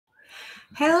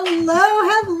Hello,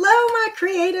 my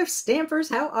creative stampers.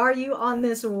 How are you on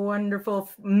this wonderful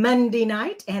Monday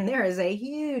night? And there is a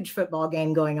huge football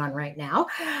game going on right now.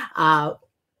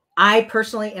 I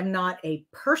personally am not a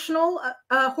personal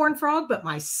horned frog, but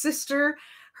my sister,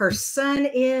 her son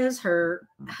is, her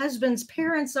husband's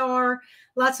parents are.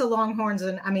 Lots of longhorns,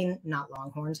 and I mean, not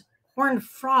longhorns, horned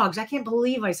frogs. I can't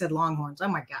believe I said longhorns. Oh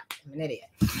my God, I'm an idiot.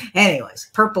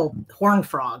 Anyways, purple horned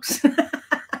frogs.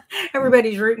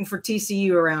 Everybody's rooting for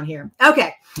TCU around here.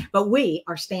 Okay, but we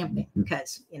are stamping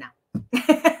because, you know.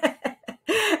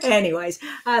 Anyways,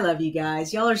 I love you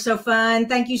guys. Y'all are so fun.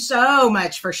 Thank you so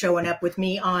much for showing up with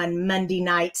me on Monday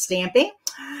night stamping.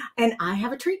 And I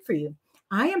have a treat for you.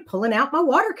 I am pulling out my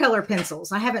watercolor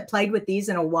pencils. I haven't played with these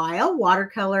in a while.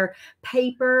 Watercolor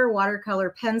paper,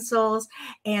 watercolor pencils,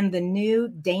 and the new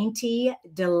Dainty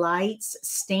Delights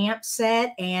stamp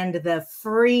set and the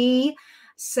free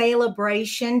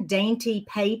Celebration Dainty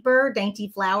paper, Dainty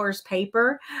Flowers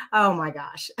paper. Oh my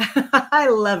gosh. I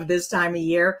love this time of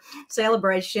year.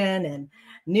 Celebration and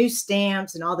new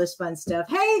stamps and all this fun stuff.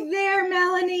 Hey there,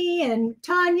 Melanie and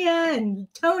Tanya and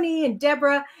Tony and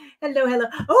Deborah. Hello, hello.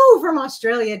 Oh, from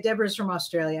Australia. Deborah's from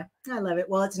Australia. I love it.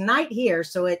 Well, it's night here,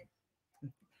 so I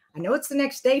know it's the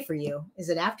next day for you. Is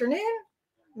it afternoon?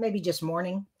 Maybe just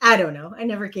morning. I don't know. I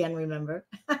never can remember.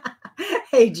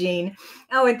 Hey, Jean.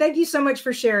 Oh, and thank you so much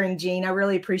for sharing, Jean. I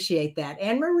really appreciate that.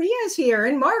 And Maria's here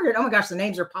and Margaret. Oh my gosh, the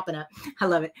names are popping up. I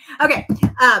love it. Okay.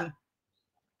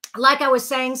 Like I was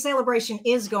saying, Celebration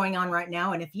is going on right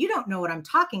now. And if you don't know what I'm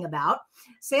talking about,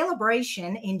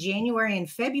 Celebration in January and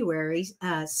February,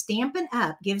 Stampin'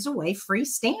 Up gives away free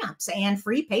stamps and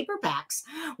free paperbacks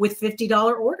with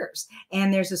 $50 orders.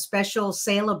 And there's a special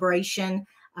Celebration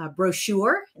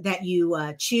brochure that you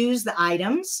choose the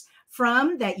items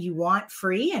from that you want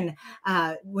free. And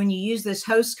when you use this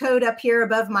host code up here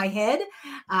above my head,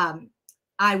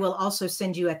 I will also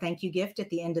send you a thank you gift at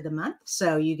the end of the month.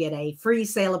 So you get a free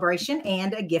Celebration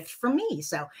and a gift from me.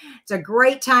 So it's a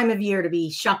great time of year to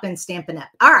be shopping Stampin' Up.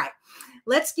 All right,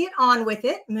 let's get on with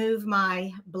it. Move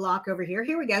my block over here.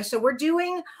 Here we go. So we're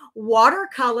doing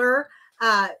watercolor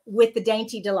with the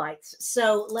Dainty Delights.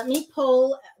 So let me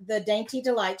pull the Dainty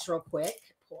Delights real quick.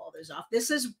 Pull all those off.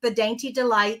 This is the Dainty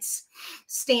Delights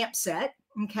stamp set.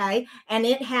 Okay. And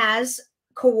it has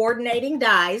coordinating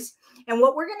dies. And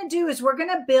what we're going to do is we're going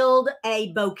to build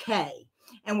a bouquet,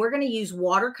 and we're going to use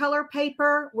watercolor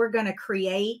paper. We're going to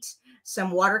create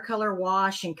some watercolor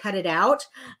wash and cut it out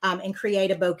and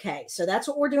create a bouquet. So that's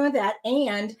what we're doing with that.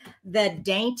 And the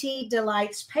Dainty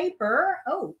Delights paper.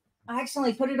 Oh, I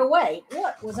accidentally put it away.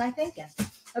 What was I thinking?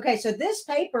 Okay. So this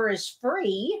paper is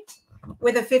free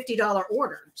with a $50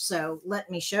 order. So let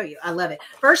me show you. I love it.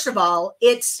 First of all,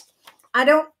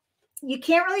 you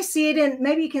can't really see it in,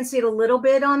 maybe you can see it a little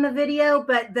bit on the video,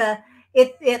 but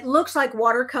it looks like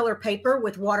watercolor paper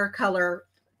with watercolor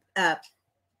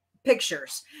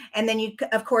pictures. And then you,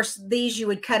 of course, these you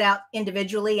would cut out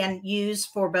individually and use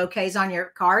for bouquets on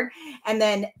your card. And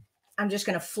then I'm just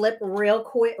going to flip real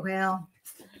quick. Well,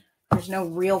 there's no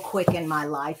real quick in my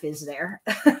life, is there?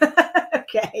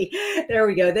 Okay, there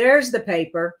we go. There's the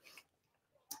paper.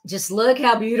 Just look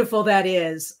how beautiful that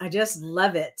is. I just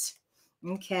love it.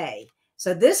 Okay,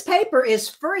 so this paper is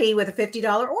free with a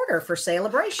 $50 order for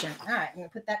Celebration. All right, I'm going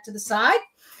to put that to the side.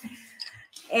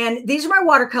 And these are my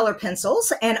watercolor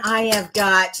pencils, and I have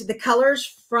got the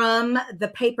colors from the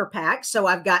paper pack. So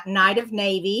I've got Night of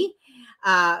Navy.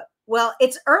 Well,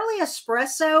 it's early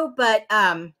espresso, but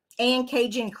and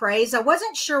Cajun Craze. I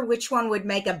wasn't sure which one would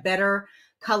make a better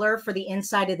color for the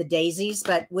inside of the daisies,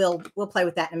 but we'll play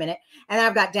with that in a minute. And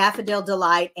I've got Daffodil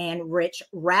Delight and Rich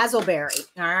Razzleberry.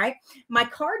 All right. My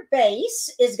card base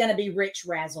is going to be Rich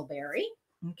Razzleberry.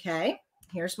 Okay.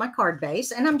 Here's my card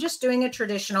base. And I'm just doing a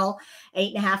traditional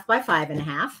 8.5 by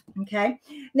 5.5. Okay.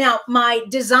 Now my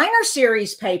designer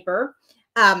series paper,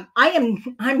 I'm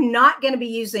not going to be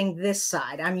using this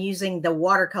side. I'm using the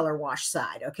watercolor wash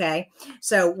side. Okay.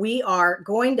 So we are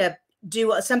going to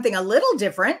do something a little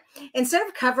different. Instead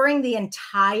of covering the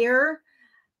entire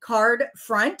card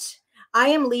front, I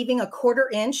am leaving a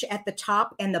 1/4 inch at the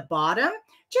top and the bottom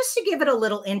just to give it a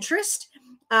little interest.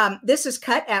 This is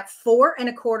cut at 4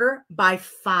 1/4 by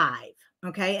 5.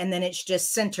 Okay. And then it's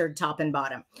just centered top and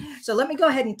bottom. So let me go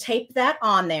ahead and tape that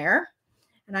on there.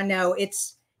 And I know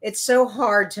it's so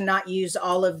hard to not use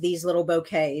all of these little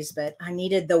bouquets, but I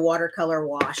needed the watercolor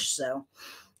wash. So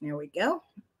there we go.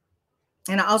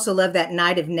 And I also love that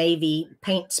Night of Navy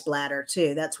paint splatter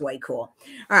too. That's way cool.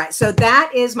 All right. So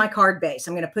that is my card base.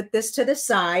 I'm going to put this to the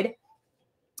side.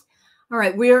 All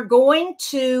right. We are going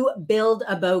to build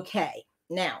a bouquet.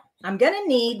 Now, I'm going to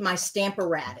need my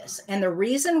Stamparatus. And the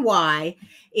reason why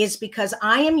is because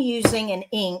I am using an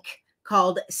ink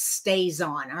called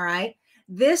StazOn. All right.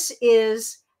 This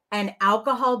is an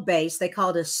alcohol base. They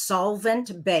call it a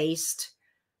solvent based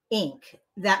ink.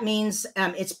 That means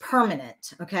it's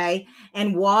permanent. Okay.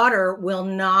 And water will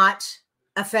not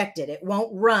affect it. It won't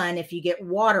run if you get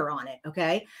water on it.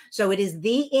 Okay. So it is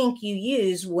the ink you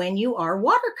use when you are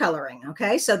watercoloring.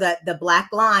 Okay. So that the black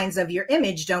lines of your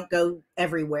image don't go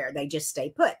everywhere. They just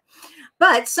stay put.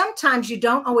 But sometimes you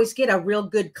don't always get a real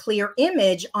good clear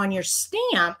image on your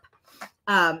stamp.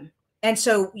 And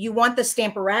so you want the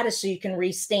Stamparatus so you can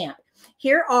restamp.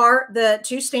 Here are the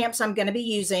two stamps I'm going to be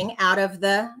using out of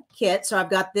the kit. So I've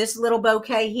got this little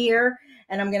bouquet here,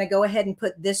 and I'm going to go ahead and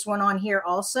put this one on here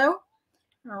also.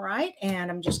 All right, and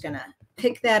I'm just going to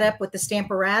pick that up with the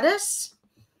Stamparatus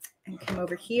and come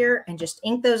over here and just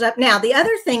ink those up. Now, the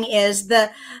other thing is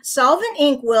the solvent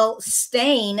ink will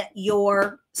stain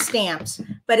your stamps,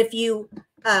 but if you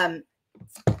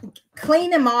clean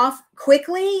them off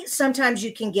quickly, sometimes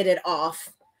you can get it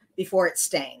off before it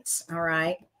stains. All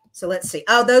right, so let's see.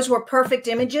 Oh, those were perfect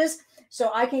images. So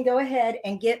I can go ahead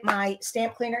and get my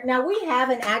stamp cleaner. Now, we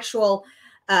have an actual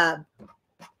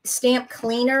stamp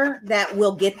cleaner that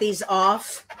will get these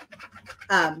off.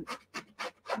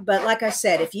 But like I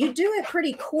said, if you do it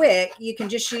pretty quick, you can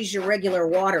just use your regular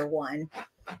water one.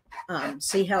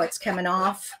 See how it's coming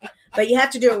off? But you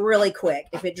have to do it really quick.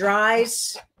 If it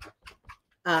dries,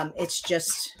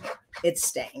 it's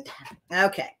stained.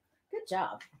 Okay, good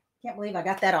job. Can't believe I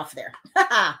got that off there.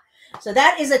 So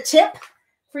that is a tip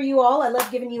for you all. I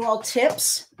love giving you all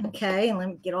tips. Okay, and let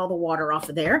me get all the water off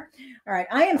of there. All right,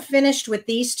 I am finished with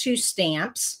these two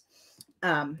stamps.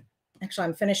 Actually,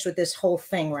 I'm finished with this whole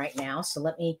thing right now. So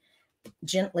let me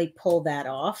gently pull that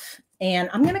off. And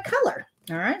I'm going to color.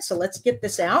 All right, so let's get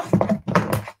this out.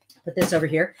 Put this over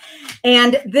here.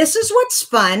 And this is what's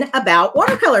fun about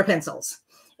watercolor pencils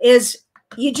is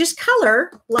you just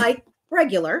color like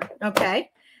regular. Okay,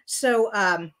 so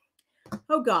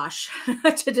oh gosh,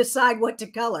 to decide what to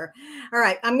color. All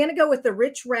right, I'm going to go with the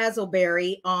rich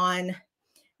raspberry on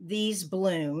these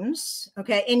blooms.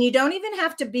 Okay, and you don't even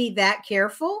have to be that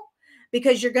careful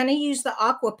because you're going to use the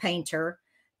aqua painter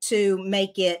to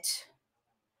make it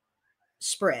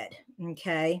spread.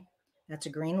 Okay, that's a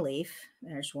green leaf.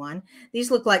 There's one. These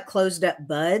look like closed up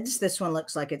buds. This one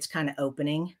looks like it's kind of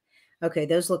opening. Okay,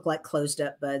 those look like closed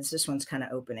up buds. This one's kind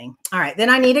of opening. All right, then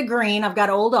I need a green. I've got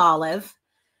old olive.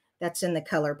 That's in the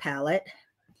color palette.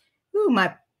 Ooh,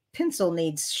 my pencil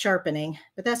needs sharpening,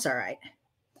 but that's all right.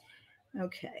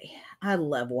 Okay, I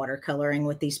love watercoloring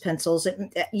with these pencils.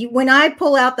 When I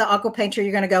pull out the aqua painter,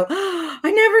 you're going to go, oh,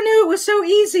 I never knew it was so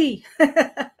easy.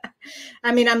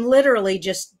 I mean, I'm literally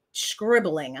just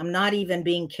scribbling. I'm not even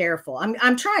being careful.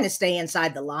 I'm trying to stay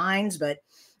inside the lines, but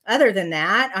other than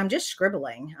that, I'm just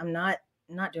scribbling. I'm not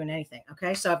doing anything.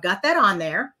 Okay, so I've got that on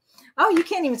there. Oh, you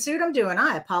can't even see what I'm doing.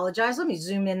 I apologize. Let me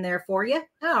zoom in there for you.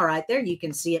 All right, there you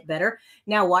can see it better.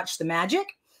 Now watch the magic.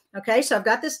 Okay, so I've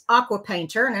got this aqua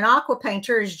painter, and an aqua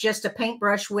painter is just a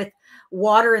paintbrush with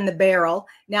water in the barrel.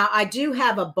 Now, I do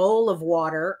have a bowl of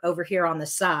water over here on the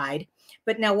side,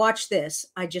 but now watch this.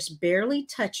 I just barely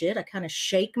touch it. I kind of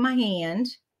shake my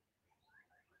hand,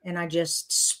 and I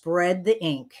just spread the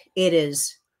ink. It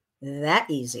is that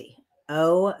easy.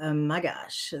 Oh my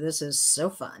gosh, this is so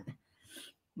fun.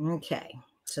 Okay,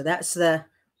 so that's the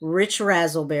rich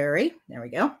raspberry. There we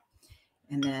go.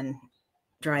 And then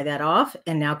dry that off,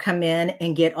 and now come in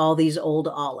and get all these old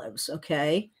olives.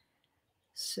 Okay,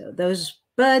 so those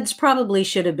buds probably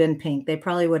should have been pink. They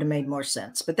probably would have made more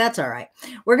sense, but that's all right.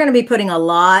 We're going to be putting a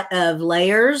lot of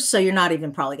layers, so you're not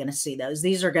even probably going to see those.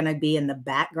 These are going to be in the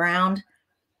background,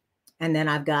 and then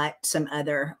I've got some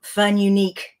other fun,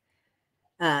 unique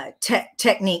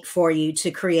technique for you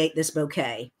to create this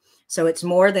bouquet. So it's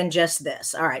more than just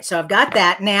this. All right, so I've got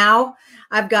that. Now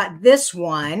I've got this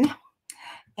one.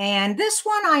 And this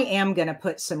one I am going to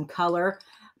put some color,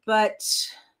 but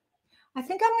I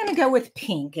think I'm going to go with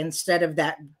pink instead of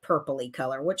that purpley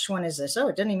color. Which one is this? Oh,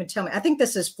 it didn't even tell me. I think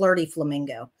this is Flirty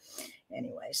Flamingo.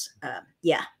 Anyways,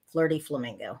 yeah, Flirty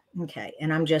Flamingo. Okay,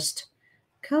 and I'm just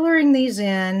coloring these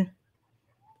in.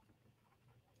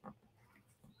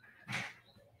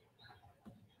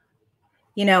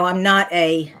 You know, I'm not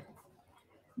a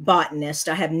botanist.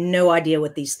 I have no idea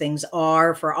what these things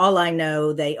are. For all I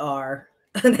know, they are.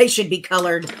 They should be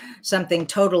colored something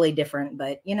totally different,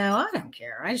 but you know, I don't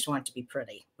care. I just want it to be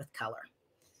pretty with color.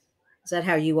 Is that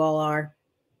how you all are?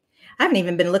 I haven't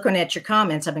even been looking at your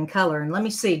comments. I've been coloring. Let me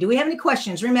see. Do we have any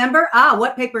questions? Remember?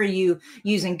 What paper are you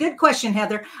using? Good question,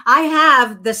 Heather. I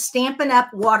have the Stampin'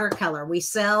 Up watercolor. We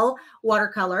sell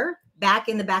watercolor back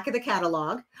in the back of the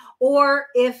catalog. Or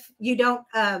if you don't,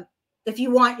 if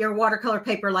you want your watercolor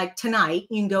paper like tonight,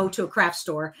 you can go to a craft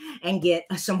store and get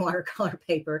some watercolor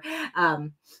paper.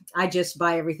 I just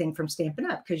buy everything from Stampin'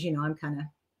 Up because, you know, I'm kind of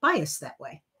biased that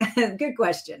way. Good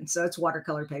question. So it's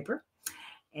watercolor paper.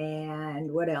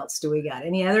 And what else do we got?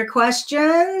 Any other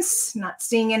questions? Not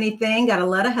seeing anything. Got a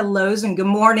lot of hellos and good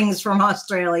mornings from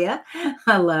Australia.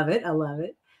 I love it. I love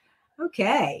it.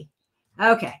 Okay.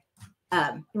 Okay.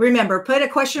 Remember, put a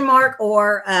question mark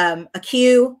or a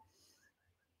Q.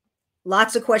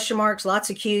 Lots of question marks, lots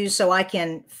of Qs, so I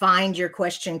can find your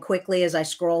question quickly as I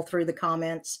scroll through the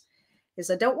comments,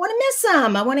 because I don't want to miss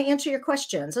them. I want to answer your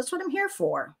questions. That's what I'm here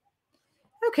for.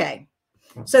 Okay.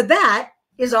 So that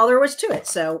is all there was to it.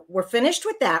 So we're finished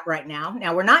with that right now.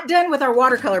 Now we're not done with our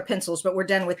watercolor pencils, but we're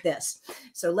done with this.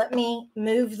 So let me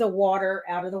move the water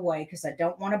out of the way because I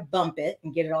don't want to bump it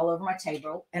and get it all over my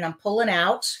table. And I'm pulling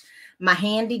out my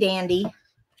handy dandy.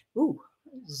 Ooh,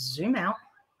 zoom out.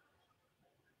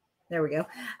 There we go.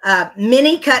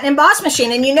 Mini cut and emboss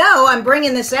machine. And you know, I'm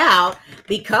bringing this out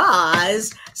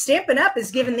because Stampin' Up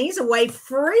is giving these away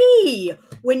free.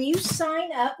 When you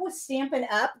sign up with Stampin'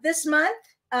 Up this month,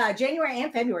 January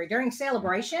and February during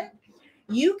celebration,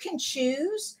 you can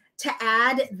choose to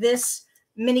add this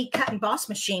mini cut and emboss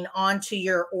machine onto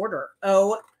your order.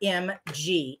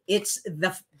 OMG. It's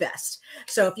the best.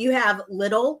 So if you have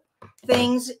little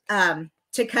things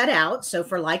to cut out, so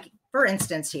for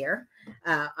instance here,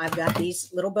 I've got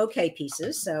these little bouquet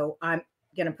pieces. So I'm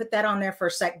going to put that on there for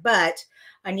a sec, but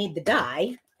I need the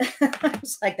die. I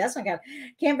was like, that's not gonna,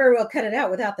 can't very well cut it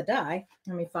out without the die.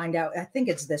 Let me find out. I think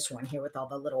it's this one here with all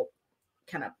the little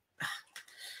kind of,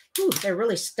 they're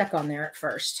really stuck on there at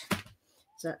first.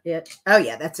 Is that it? Oh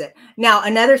yeah, that's it. Now,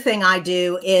 another thing I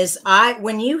do is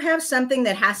when you have something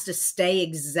that has to stay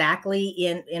exactly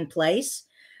in place,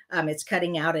 it's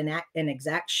cutting out an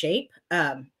exact shape,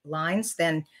 lines,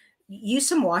 then use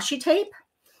some washi tape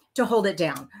to hold it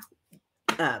down.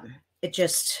 It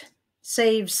just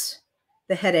saves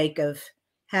the headache of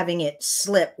having it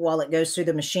slip while it goes through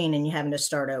the machine and you having to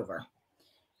start over.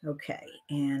 Okay,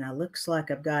 and it looks like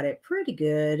I've got it pretty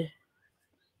good.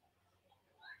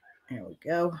 There we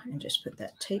go. And just put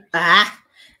that tape. I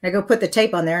go put the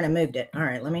tape on there and I moved it. All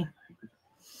right, let me.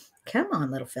 Come on,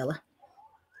 little fella.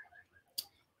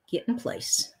 Get in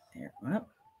place. There. Well,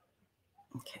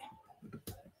 okay.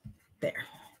 There.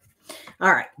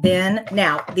 All right. Then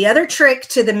now the other trick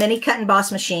to the mini cut and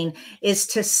emboss machine is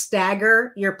to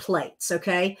stagger your plates.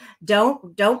 Okay.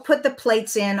 Don't put the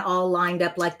plates in all lined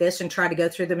up like this and try to go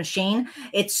through the machine.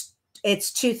 It's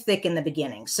too thick in the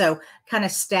beginning. So kind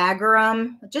of stagger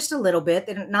them just a little bit,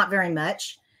 not very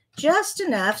much, just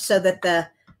enough so that the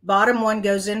bottom one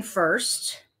goes in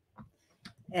first.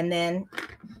 And then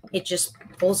it just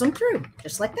pulls them through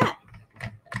just like that.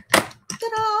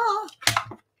 Ta-da!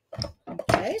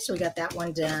 Okay, so we got that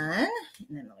one done.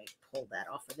 And then let me pull that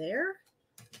off of there.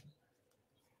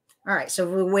 All right,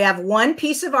 so we have one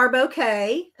piece of our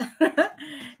bouquet.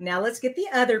 Now let's get the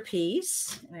other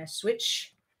piece. I'm going to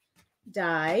switch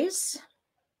dies.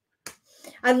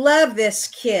 I love this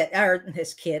kit, or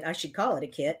this kit, I should call it a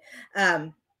kit.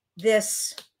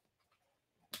 This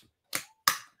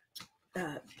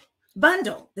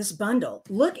bundle.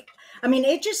 Look, I mean,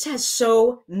 it just has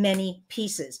so many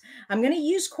pieces. I'm going to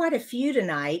use quite a few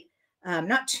tonight.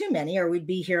 Not too many, or we'd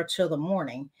be here till the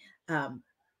morning.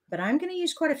 But I'm going to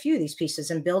use quite a few of these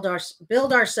pieces and build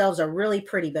ourselves a really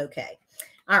pretty bouquet.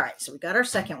 All right, so we got our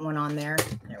second one on there.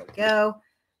 There we go.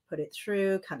 Put it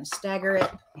through, kind of stagger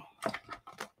it.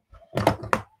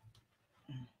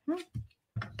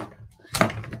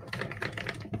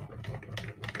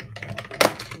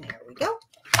 There we go.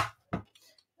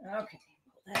 Okay,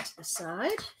 pull that to the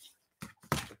side.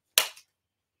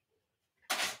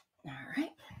 All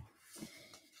right.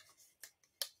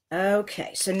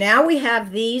 Okay, so now we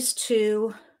have these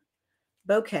two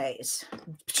bouquets,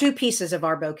 two pieces of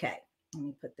our bouquet. Let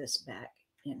me put this back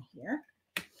in here.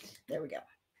 There we go.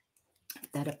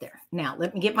 Put that up there. Now,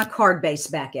 let me get my card base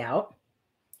back out.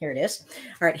 Here it is.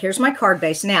 All right, here's my card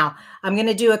base. Now, I'm going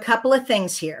to do a couple of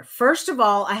things here. First of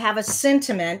all, I have a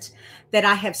sentiment that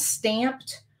I have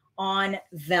stamped on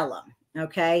vellum.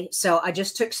 Okay, so I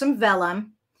just took some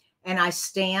vellum and I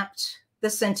stamped the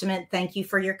sentiment, "Thank you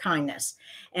for your kindness."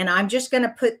 And I'm just going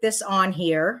to put this on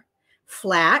here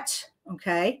flat.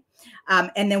 Okay.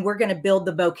 And then we're going to build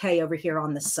the bouquet over here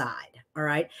on the side. All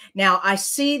right. Now I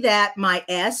see that my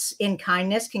S in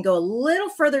kindness can go a little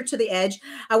further to the edge.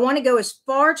 I want to go as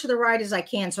far to the right as I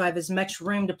can so I have as much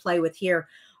room to play with here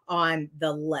on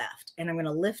the left. And I'm going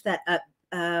to lift that up.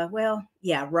 Well,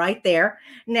 yeah, right there.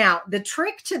 Now, the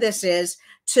trick to this is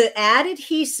to add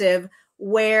adhesive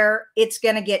where it's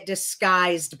going to get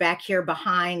disguised back here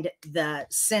behind the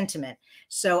sentiment.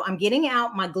 So I'm getting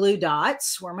out my glue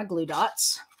dots. Where are my glue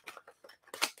dots?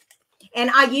 And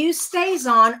I use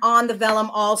StazOn on the vellum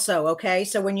also, okay?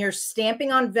 So when you're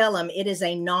stamping on vellum, it is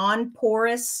a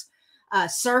non-porous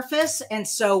surface, and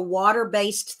so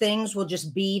water-based things will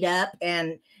just bead up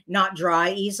and not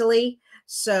dry easily.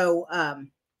 So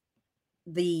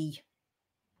the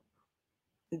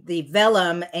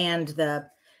vellum and the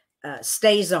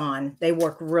StazOn, they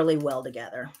work really well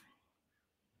together.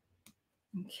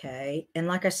 Okay, and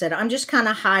like I said, I'm just kind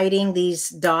of hiding these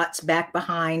dots back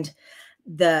behind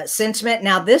the sentiment.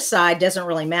 Now this side doesn't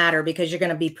really matter because you're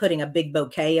going to be putting a big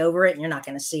bouquet over it and you're not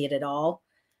going to see it at all.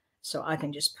 So I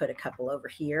can just put a couple over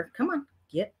here. Come on,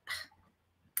 get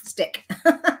stick.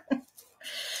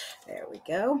 There we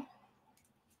go.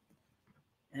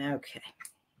 Okay.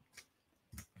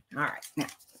 All right, now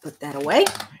put that away.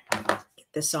 Get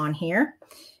this on here.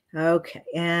 Okay,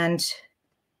 and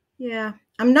yeah,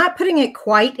 I'm not putting it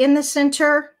quite in the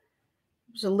center.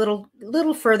 It's a little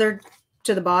further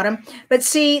to the bottom, but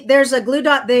see, there's a glue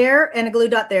dot there and a glue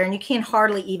dot there, and you can't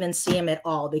hardly even see them at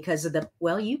all because of the,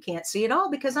 well, you can't see it all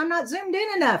because I'm not zoomed in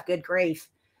enough. Good grief.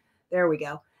 There we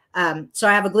go. So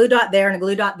I have a glue dot there and a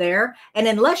glue dot there. And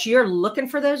unless you're looking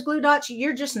for those glue dots,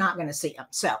 you're just not going to see them.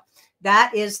 So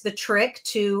that is the trick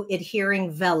to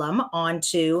adhering vellum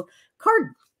onto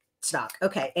cardstock.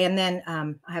 Okay. And then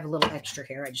I have a little extra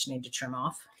here. I just need to trim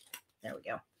off. There we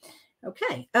go.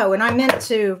 Okay. Oh, and I meant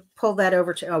to pull that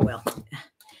over to, oh, well,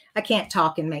 I can't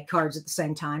talk and make cards at the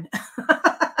same time.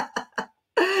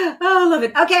 Oh, love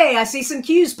it. Okay. I see some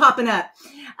cues popping up.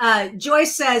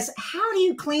 Joyce says, how do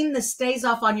you clean the stays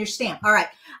off on your stamp? All right.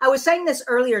 I was saying this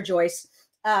earlier, Joyce.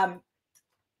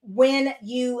 When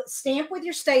you stamp with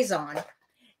your stays on,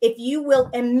 if you will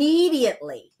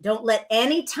immediately, don't let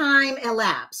any time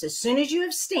elapse. As soon as you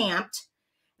have stamped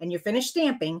and you're finished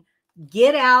stamping,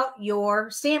 get out your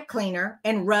stamp cleaner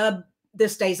and rub the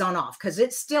stays on off because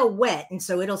it's still wet. And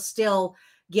so it'll still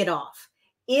get off.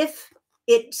 If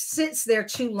it sits there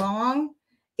too long,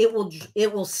 it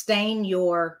will stain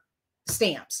your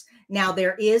stamps. Now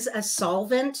there is a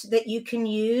solvent that you can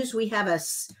use. We have a,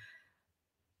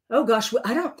 oh gosh,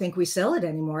 I don't think we sell it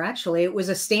anymore. Actually, it was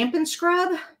a Stampin'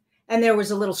 Scrub and there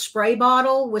was a little spray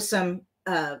bottle with some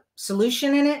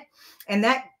solution in it. And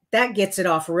that gets it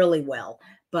off really well.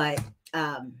 But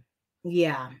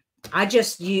yeah, I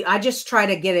just try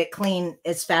to get it clean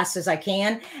as fast as I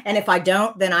can. And if I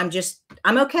don't, then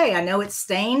I'm okay. I know it's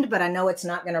stained, but I know it's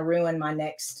not going to ruin my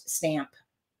next stamp.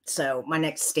 So my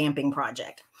next stamping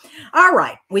project. All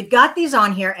right, we've got these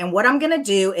on here. And what I'm going to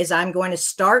do is I'm going to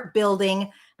start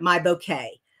building my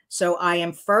bouquet. So I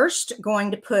am first going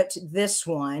to put this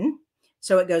one.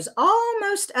 So it goes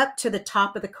almost up to the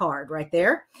top of the card right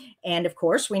there. And of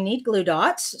course we need glue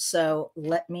dots. So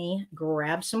let me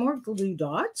grab some more glue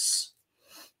dots.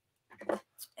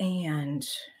 And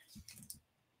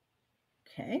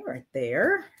okay, right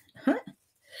there.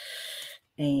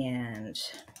 And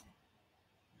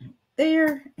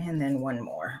there, and then one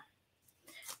more.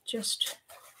 Just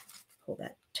pull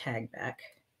that tag back.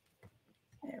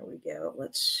 There we go.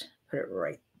 Let's put it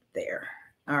right there.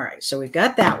 All right, so we've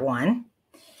got that one.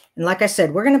 And like I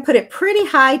said, we're going to put it pretty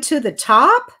high to the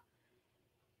top.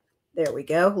 There we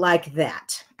go, like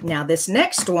that. Now this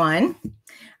next one,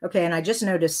 okay, and I just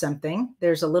noticed something.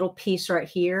 There's a little piece right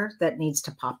here that needs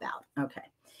to pop out.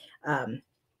 Okay.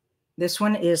 This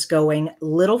one is going a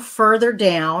little further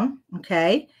down,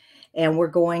 okay? And we're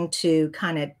going to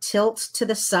kind of tilt to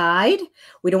the side.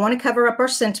 We don't want to cover up our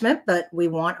sentiment, but we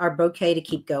want our bouquet to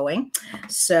keep going.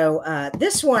 So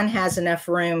this one has enough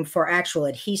room for actual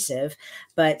adhesive,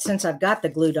 but since I've got the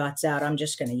glue dots out, I'm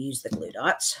just going to use the glue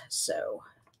dots. So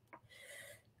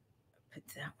put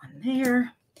that one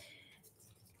there.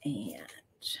 And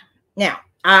now,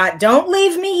 don't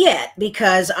leave me yet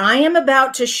because I am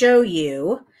about to show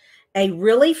you a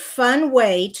really fun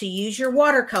way to use your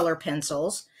watercolor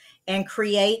pencils and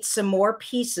create some more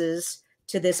pieces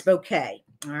to this bouquet.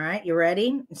 All right, you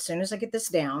ready? As soon as I get this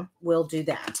down, we'll do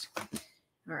that.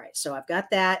 All right, so I've got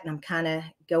that, and I'm kind of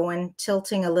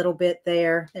tilting a little bit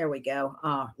there. There we go.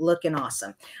 Oh, looking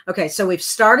awesome. Okay, so we've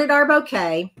started our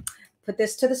bouquet. Put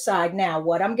this to the side. Now,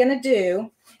 what I'm going to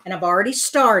do and I've already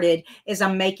started, is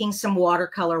I'm making some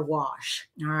watercolor wash.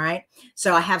 All right.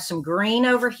 So I have some green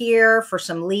over here for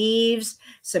some leaves,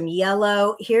 some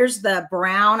yellow. Here's the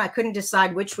brown. I couldn't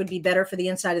decide which would be better for the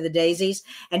inside of the daisies.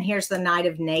 And here's the night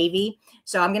of navy.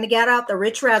 So I'm going to get out the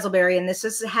rich raspberry, and this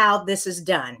is how this is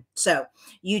done. So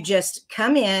you just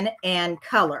come in and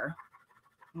color.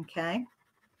 Okay.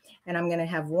 And I'm going to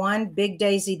have one big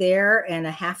daisy there and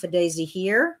a half a daisy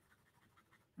here.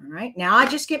 All right. Now I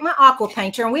just get my aqua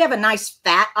painter, and we have a nice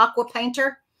fat aqua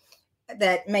painter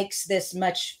that makes this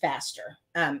much faster.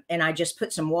 And I just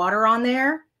put some water on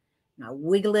there, and I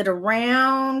wiggle it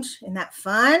around. Isn't that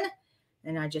fun?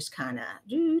 And I just kind of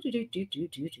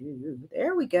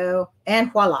there we go.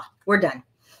 And voila, we're done.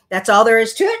 That's all there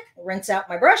is to it. Rinse out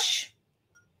my brush.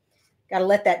 Got to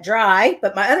let that dry,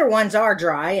 but my other ones are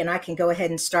dry, and I can go ahead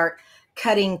and start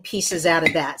cutting pieces out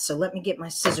of that. So let me get my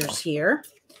scissors here.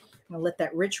 I'm going to let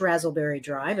that rich raspberry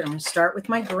dry, but I'm going to start with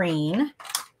my green.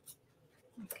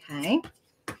 Okay.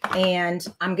 And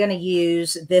I'm going to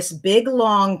use this big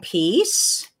long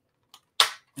piece.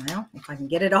 Well, if I can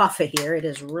get it off of here, it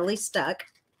is really stuck.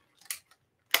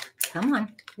 Come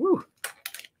on. Woo.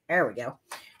 There we go.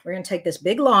 We're going to take this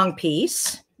big long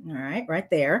piece. All right, right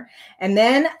there. And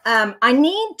then I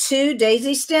need 2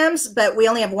 daisy stems, but we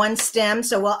only have 1 stem.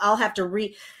 So I'll have to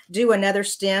redo another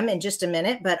stem in just a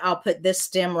minute, but I'll put this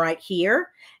stem right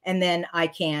here. And then I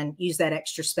can use that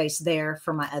extra space there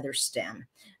for my other stem.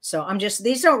 So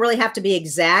these don't really have to be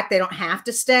exact. They don't have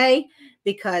to stay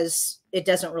because it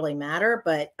doesn't really matter,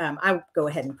 but I'll go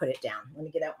ahead and put it down. Let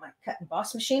me get out my cut and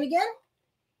emboss machine again.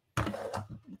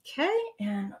 Okay,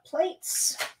 and my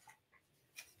plates.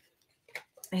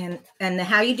 And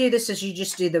how you do this is you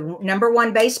just do the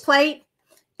 #1 base plate,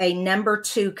 a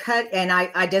 #2 cut, and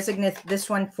I designate this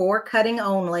one for cutting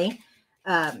only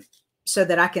so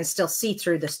that I can still see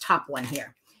through this top one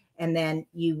here. And then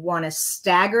you want to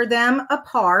stagger them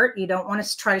apart. You don't want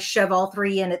to try to shove all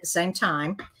 3 in at the same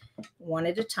time. One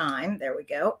at a time. There we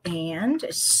go. And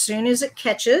as soon as it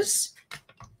catches,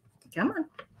 come on,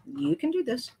 you can do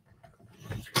this.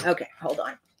 Okay, hold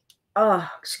on. Oh,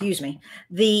 excuse me.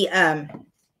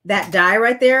 That die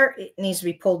right there, it needs to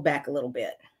be pulled back a little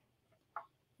bit.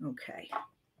 Okay.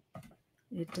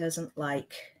 It doesn't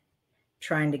like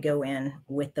trying to go in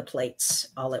with the plates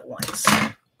all at once.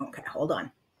 Okay, hold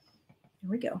on.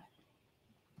 Here we go.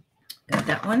 Got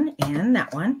that one and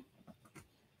that one.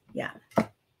 Yeah.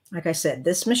 Like I said,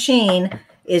 this machine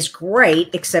is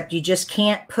great, except you just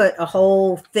can't put a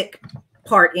whole thick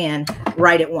part in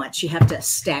right at once. You have to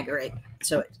stagger it.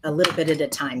 So a little bit at a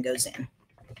time goes in.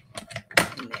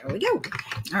 And there we go.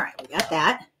 All right, we got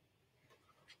that.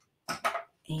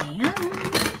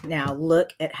 And now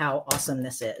look at how awesome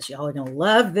this is. Y'all are going to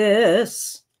love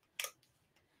this.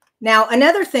 Now,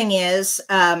 another thing is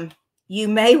you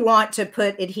may want to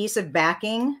put adhesive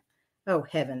backing. Oh,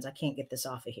 heavens, I can't get this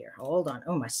off of here. Hold on.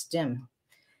 Oh, my stem.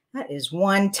 That is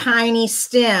one tiny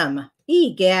stem.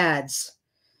 Egads.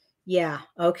 Yeah,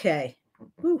 okay.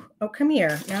 Ooh, oh, come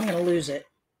here. Now I'm going to lose it.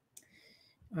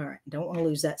 All right, don't want to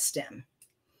lose that stem.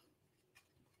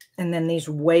 And then these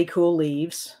way cool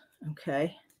leaves.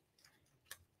 Okay.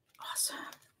 Awesome.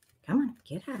 Come on,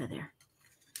 get out of there.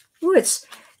 Ooh, it's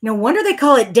no wonder they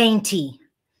call it dainty.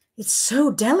 It's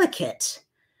so delicate.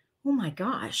 Oh my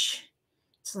gosh.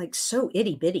 It's like so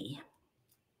itty bitty.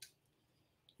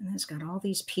 And it's got all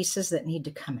these pieces that need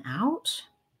to come out.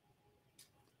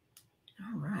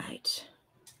 All right.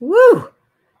 Woo!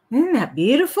 Isn't that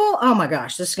beautiful? Oh my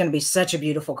gosh, this is going to be such a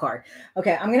beautiful card.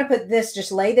 Okay, I'm going to put this,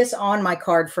 just lay this on my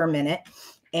card for a minute.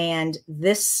 And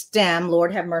this stem,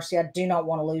 Lord have mercy, I do not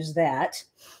want to lose that.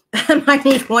 I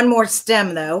need one more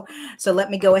stem though. So let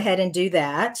me go ahead and do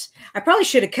that. I probably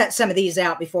should have cut some of these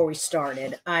out before we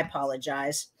started. I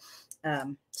apologize.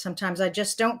 Sometimes I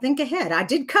just don't think ahead. I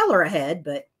did color ahead,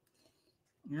 but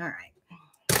all right.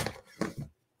 Put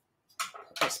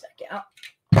this back out.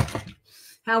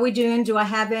 How are we doing? Do I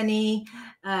have any?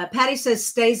 Patty says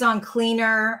stays on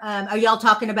cleaner. Are y'all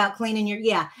talking about cleaning your?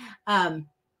 Yeah.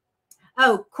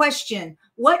 Oh, question.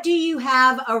 What do you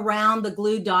have around the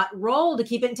glue dot roll to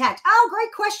keep it intact? Oh,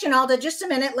 great question, Alda. Just a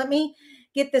minute. Let me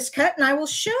get this cut and I will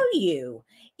show you.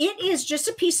 It is just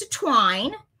a piece of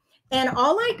twine. And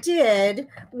all I did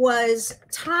was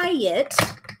tie it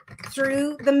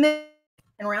through the middle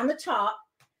and around the top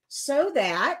so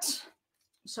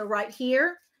right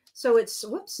here. So it's,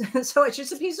 whoops, so it's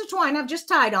just a piece of twine I've just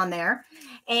tied on there.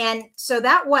 And so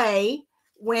that way,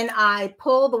 when I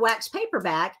pull the wax paper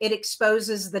back, it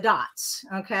exposes the dots,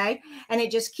 okay? And it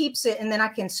just keeps it, and then I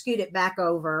can scoot it back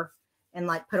over and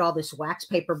like put all this wax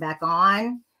paper back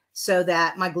on. so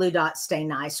that my glue dots stay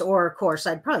nice. Or of course,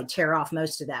 I'd probably tear off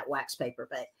most of that wax paper,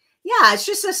 but yeah, it's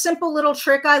just a simple little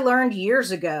trick I learned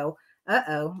years ago.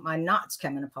 Uh-oh, my knot's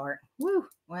coming apart. Woo,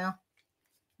 well,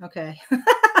 okay.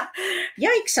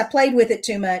 Yikes, I played with it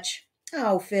too much.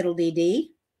 Oh,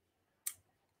 fiddle-dee-dee.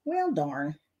 Well,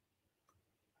 darn.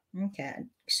 Okay,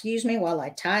 excuse me while I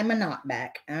tie my knot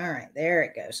back. All right, there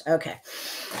it goes. Okay.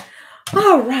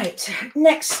 All right,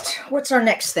 next, what's our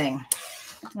next thing?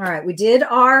 All right, we did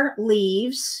our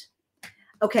leaves.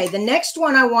 Okay, the next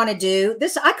one I want to do,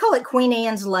 this, I call it Queen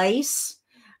Anne's lace.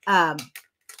 I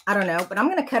don't know, but I'm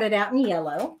going to cut it out in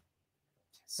yellow.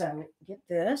 So get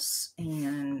this,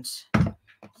 and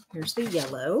here's the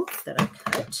yellow that I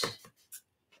cut.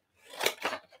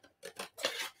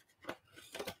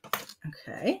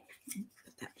 Okay,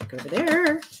 put that back over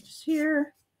there, just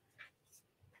here.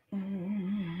 There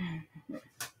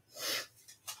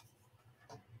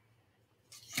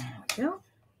we go.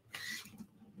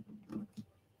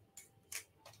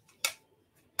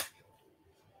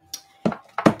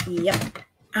 Yep.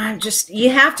 You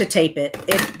have to tape it.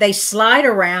 If they slide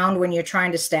around when you're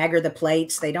trying to stagger the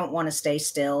plates, they don't want to stay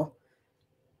still.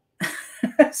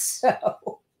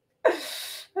 So,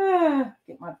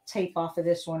 get my tape off of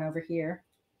this one over here.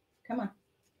 Come on.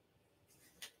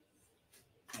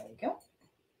 There we go.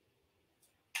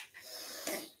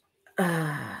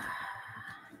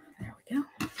 There we go.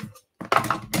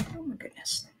 Oh my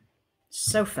goodness.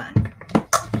 So fun.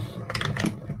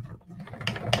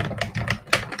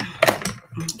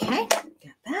 Okay,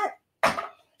 got that.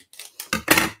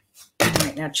 All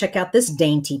right, now check out this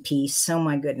dainty piece. Oh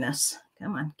my goodness.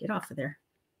 Come on, get off of there.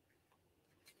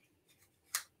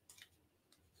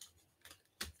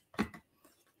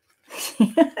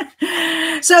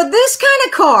 So this kind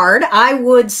of card, I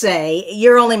would say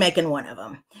you're only making one of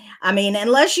them. I mean,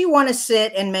 unless you want to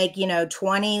sit and make,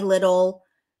 20 little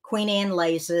Queen Anne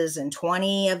laces and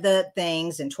 20 of the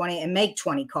things and make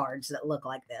 20 cards that look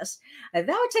like this. That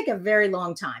would take a very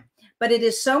long time, but it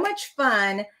is so much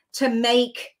fun to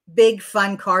make big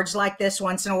fun cards like this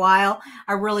once in a while.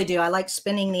 I really do. I like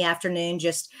spending the afternoon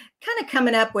just kind of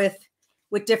coming up with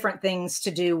different things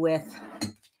to do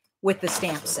with the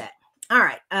stamp set. All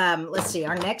right, let's see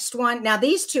our next one. Now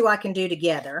these two I can do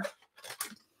together.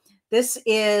 This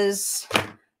is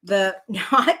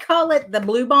I call it the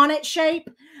bluebonnet shape.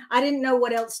 I didn't know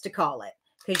what else to call it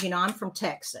because, I'm from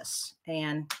Texas.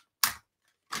 And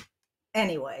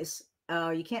anyways,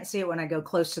 you can't see it when I go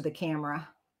close to the camera.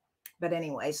 But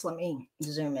anyways, let me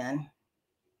zoom in.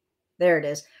 There it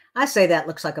is. I say that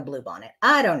looks like a bluebonnet.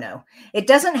 I don't know. It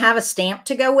doesn't have a stamp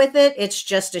to go with it. It's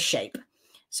just a shape.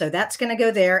 So that's going to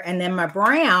go there. And then my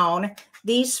brown,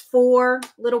 these 4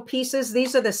 little pieces,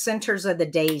 these are the centers of the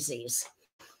daisies.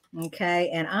 Okay.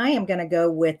 And I am going to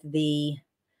go with the,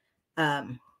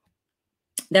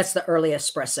 that's the early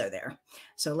espresso there.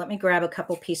 So let me grab a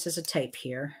couple pieces of tape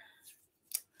here.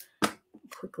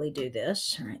 Quickly do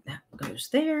this. All right, that goes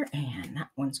there. And that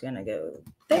one's going to go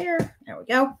there. There we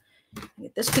go.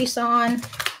 Get this piece on.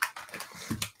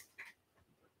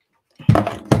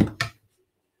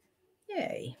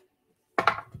 Yay.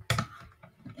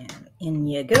 And in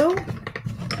you go.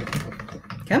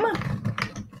 Come on.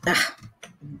 Ah,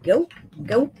 go,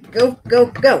 go, go, go,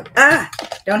 go. Ah,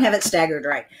 don't have it staggered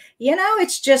right.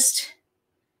 It's just,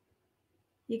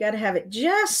 you got to have it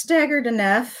just staggered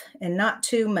enough and not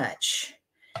too much.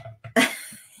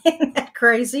 Isn't that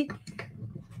crazy?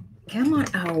 Come on.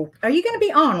 Oh, are you going to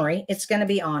be ornery? It's going to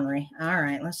be ornery. All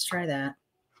right, let's try that.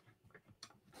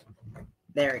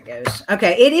 There it goes.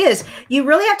 Okay, it is. You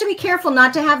really have to be careful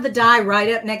not to have the die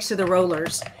right up next to the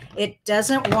rollers. It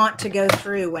doesn't want to go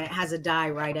through when it has a die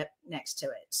right up next to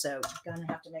it. So you're going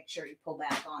to have to make sure you pull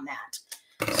back on that.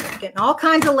 So getting all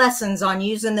kinds of lessons on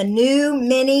using the new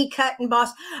mini cut and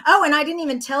emboss. Oh, and I didn't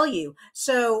even tell you.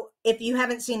 So if you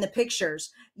haven't seen the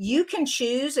pictures, you can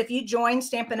choose, if you join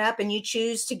Stampin' Up and you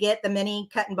choose to get the mini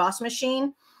cut and emboss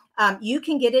machine, you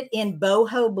can get it in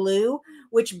boho blue,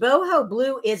 which boho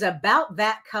blue is about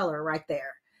that color right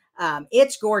there.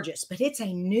 It's gorgeous, but it's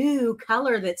a new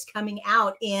color that's coming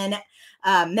out in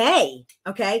May.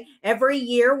 Okay. Every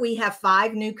year we have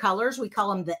 5 new colors. We call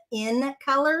them the in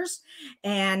colors.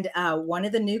 And one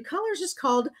of the new colors is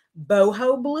called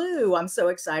boho blue. I'm so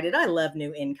excited. I love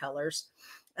new in colors.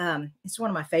 It's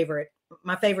one of my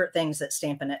favorite things that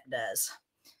Stampin' Up does.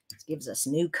 It gives us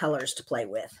new colors to play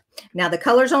with. Now the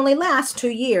colors only last 2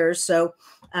 years. So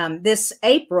this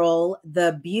April,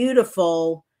 the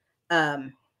beautiful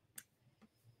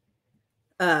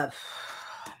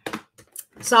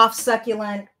soft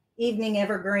succulent, evening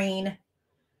evergreen,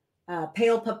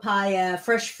 pale papaya,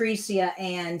 fresh freesia,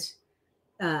 and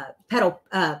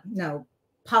no,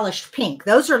 polished pink.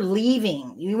 Those are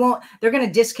leaving. They're going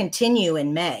to discontinue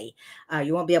in May.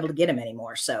 You won't be able to get them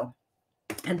anymore. So,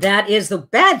 and that is the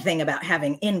bad thing about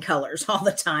having in colors all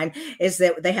the time, is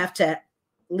that they have to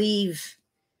leave.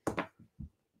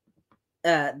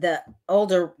 The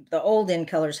old in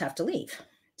colors have to leave.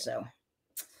 So,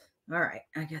 all right,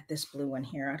 I got this blue one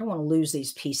here. I don't want to lose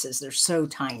these pieces. They're so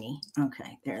tiny.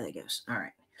 Okay, there they goes. All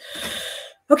right.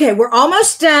 Okay, we're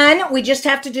almost done. We just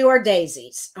have to do our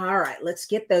daisies. All right, let's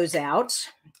get those out.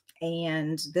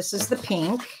 And this is the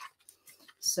pink.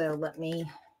 So let me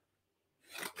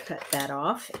cut that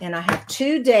off. And I have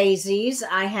 2 daisies.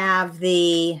 I have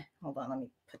hold on, let me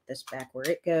put this back where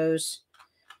it goes.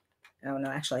 Oh, no,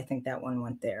 actually, I think that one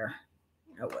went there.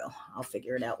 Oh, well, I'll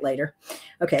figure it out later.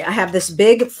 Okay, I have this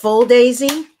big full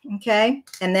daisy, okay?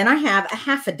 And then I have a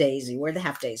half a daisy. Where'd the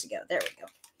half daisy go? There we go.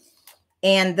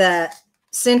 And the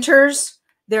centers,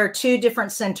 there are 2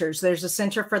 different centers. There's a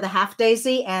center for the half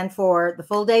daisy and for the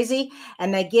full daisy,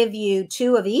 and they give you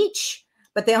 2 of each,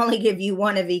 but they only give you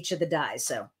 1 of each of the dies.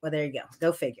 So, well, there you go.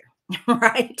 Go figure,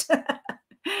 right?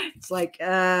 It's like,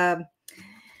 okay.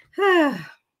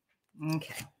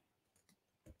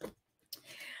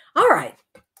 All right.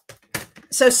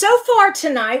 So far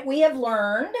tonight, we have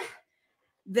learned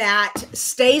that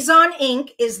StazOn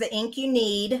ink is the ink you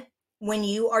need when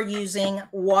you are using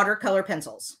watercolor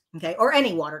pencils, okay, or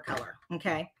any watercolor,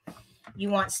 okay? You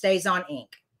want StazOn ink.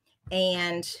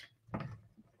 And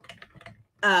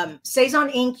StazOn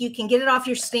ink, you can get it off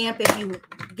your stamp if you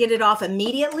get it off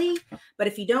immediately, but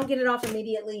if you don't get it off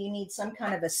immediately, you need some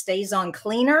kind of a StazOn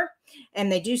cleaner, and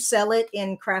they do sell it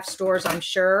in craft stores, I'm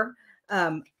sure.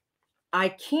 I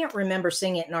can't remember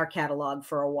seeing it in our catalog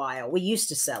for a while. We used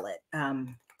to sell it.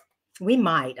 We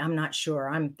might, I'm not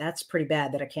sure. That's pretty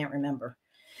bad that I can't remember.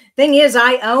 Thing is,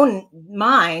 I own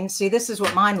mine. See, this is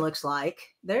what mine looks like.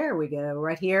 There we go,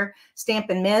 right here,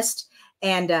 Stampin' Mist.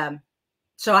 And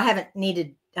so I haven't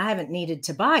needed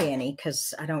to buy any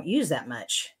because I don't use that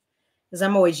much. Because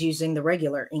I'm always using the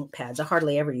regular ink pads. I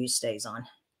hardly ever use StazOn.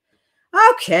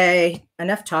 Okay,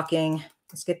 enough talking.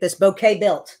 Let's get this bouquet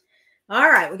built. All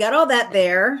right, we got all that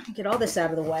there. Get all this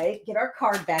out of the way. Get our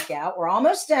card back out. We're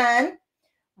almost done.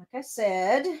 Like I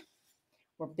said,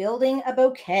 we're building a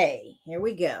bouquet. Here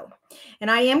we go. And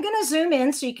I am going to zoom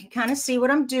in so you can kind of see what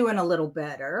I'm doing a little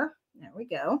better. There we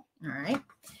go. All right,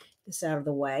 this out of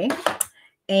the way.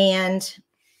 And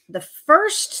the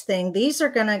first thing, those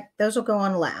will go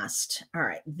on last. All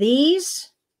right,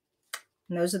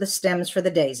 and those are the stems for the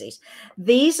daisies.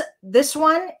 This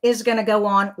one is going to go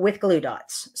on with glue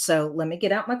dots. So let me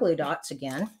get out my glue dots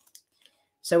again.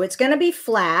 So it's going to be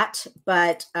flat,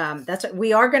 but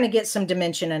we are going to get some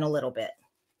dimension in a little bit.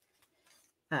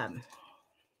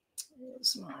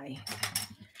 Here's my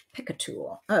pick a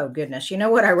tool. Oh, goodness. You know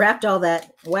what? I wrapped all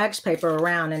that wax paper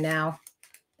around, and now,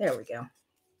 there we go.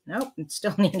 Nope, it's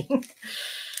still needing.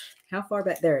 How far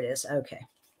back? There it is. Okay.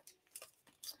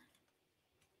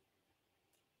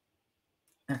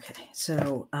 Okay,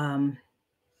 so I'm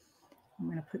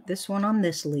going to put this one on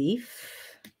this leaf.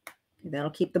 Okay, that'll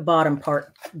keep the bottom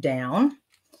part down.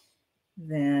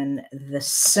 Then the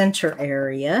center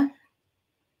area,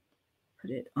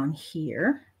 put it on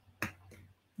here.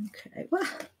 Okay, well,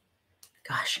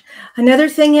 gosh. Another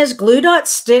thing is glue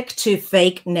dots stick to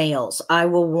fake nails. I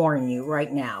will warn you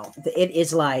right now. It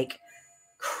is like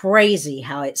crazy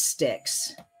how it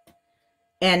sticks.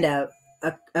 And the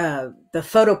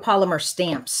photopolymer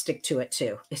stamps stick to it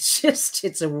too.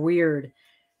 It's a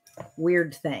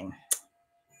weird thing.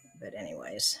 But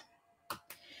anyways.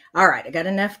 All right, I got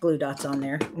enough glue dots on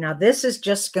there. Now this is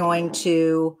just going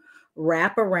to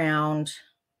wrap around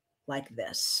like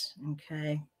this.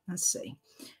 Okay, let's see.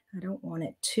 I don't want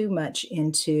it too much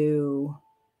into,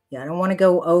 I don't want to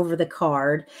go over the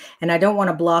card, and I don't want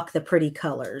to block the pretty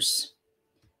colors.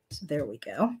 So there we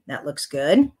go. That looks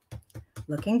good.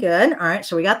 Looking good. All right,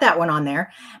 so we got that one on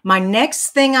there. My next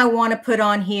thing I want to put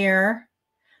on here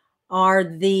are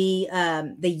the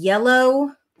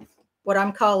yellow, what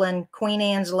I'm calling Queen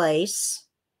Anne's lace.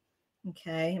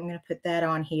 Okay, I'm going to put that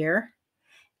on here.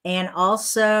 And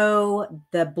also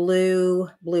the blue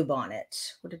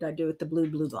bonnet. What did I do with the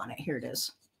blue bonnet? Here it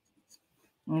is.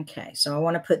 Okay, so I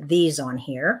want to put these on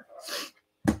here.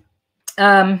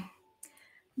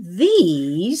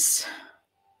 These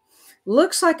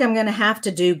looks like I'm going to have to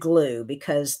do glue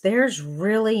because there's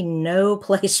really no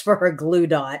place for a glue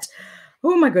dot.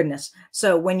 Oh my goodness.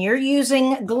 So when you're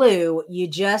using glue, you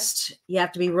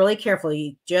have to be really careful.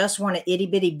 You just want an itty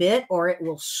bitty bit or it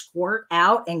will squirt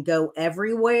out and go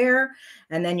everywhere.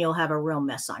 And then you'll have a real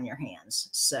mess on your hands.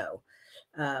 So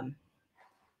let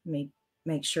me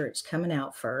make sure it's coming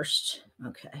out first.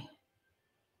 Okay.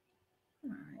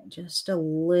 All right, just a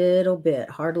little bit,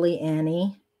 hardly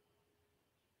any.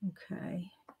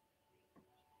 Okay.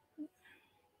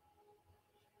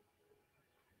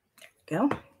 There we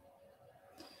go.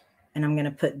 And I'm going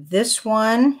to put this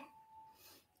one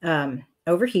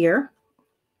over here.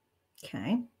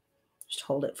 Okay. Just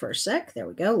hold it for a sec. There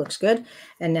we go. Looks good.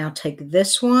 And now take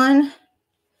this one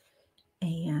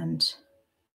and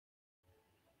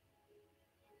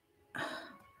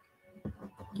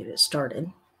get it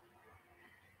started.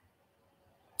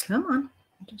 Come on.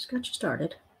 I just got you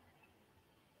started.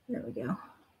 There we go.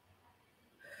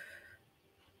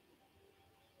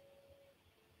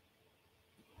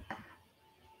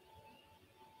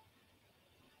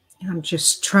 I'm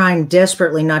just trying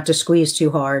desperately not to squeeze too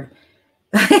hard.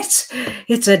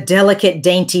 It's a delicate,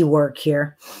 dainty work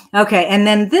here. Okay, and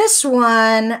then this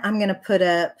one, I'm going to put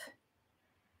up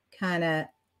kind of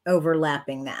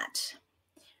overlapping that.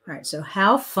 All right, so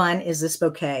how fun is this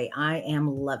bouquet? I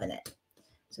am loving it.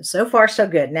 So far, so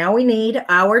good. Now we need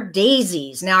our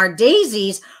daisies. Now our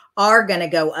daisies are going to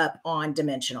go up on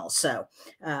dimensional. So,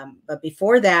 but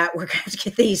before that, we're going to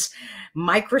get these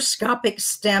microscopic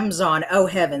stems on. Oh,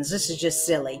 heavens, this is just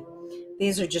silly.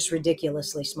 These are just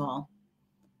ridiculously small.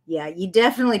 Yeah, you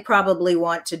definitely probably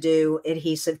want to do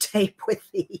adhesive tape with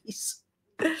these.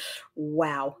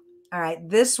 Wow. All right,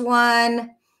 this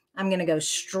one, I'm going to go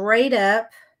straight up.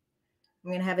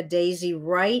 I'm going to have a daisy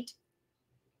right,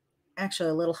 actually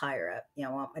a little higher up. Yeah,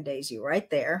 I want my daisy right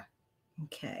there.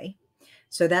 Okay.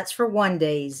 So that's for one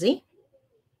daisy.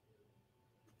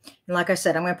 And like I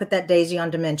said, I'm going to put that daisy on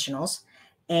dimensionals.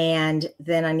 And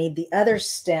then I need the other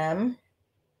stem.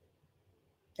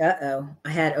 Uh-oh.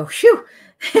 Oh, phew.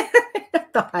 I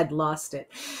thought I'd lost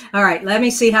it. All right. Let me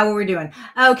see how we're doing.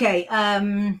 Okay.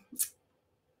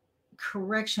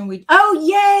 Correction. Oh,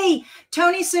 yay.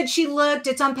 Tony said she looked.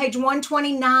 It's on page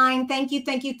 129. Thank you.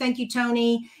 Thank you. Thank you,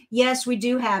 Tony. Yes, we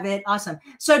do have it. Awesome.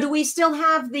 So do we still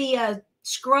have the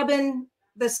scrubbing,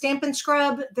 the Stampin'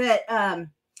 Scrub that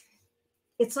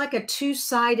it's like a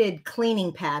two-sided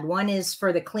cleaning pad. One is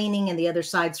for the cleaning and the other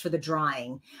side's for the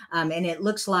drying. And it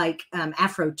looks like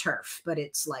Afro Turf, but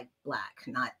it's like black,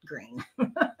 not green.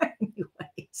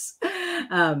 Anyways,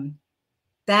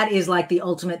 that is like the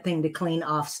ultimate thing to clean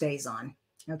off stays on.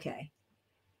 Okay.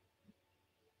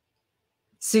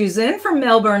 Susan from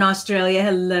Melbourne, Australia.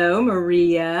 Hello,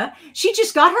 Maria. She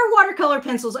just got her watercolor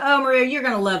pencils. Oh, Maria, you're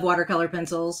going to love watercolor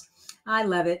pencils. I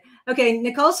love it. Okay,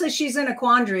 Nicole says she's in a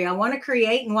quandary. I want to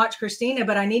create and watch Kristina,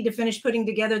 but I need to finish putting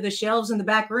together the shelves in the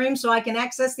back room so I can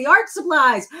access the art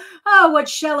supplies. Oh, what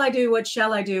shall I do? What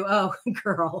shall I do? Oh,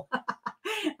 girl,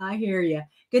 I hear you.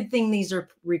 Good thing these are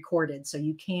recorded so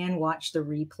you can watch the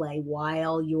replay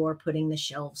while you're putting the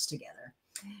shelves together.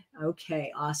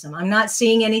 Okay, awesome. I'm not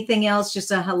seeing anything else,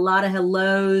 just a lot of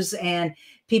hellos and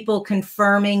people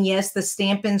confirming, yes, the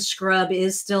Stampin' Scrub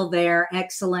is still there.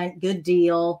 Excellent. Good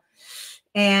deal.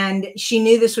 And she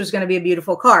knew this was going to be a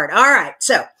beautiful card. All right.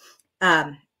 So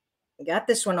I got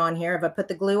this one on here. Have I put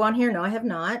the glue on here? No, I have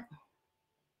not.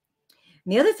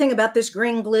 And the other thing about this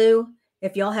green glue,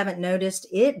 if y'all haven't noticed,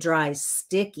 it dries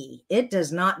sticky. It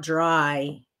does not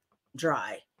dry.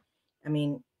 I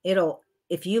mean,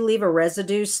 if you leave a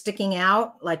residue sticking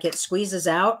out, like it squeezes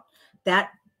out, that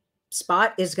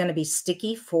spot is going to be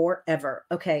sticky forever.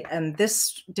 Okay, and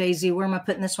this daisy, where am I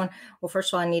putting this one? Well,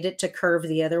 first of all, I need it to curve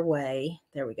the other way.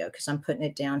 There we go, because I'm putting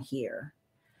it down here.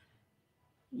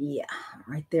 Yeah,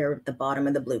 right there at the bottom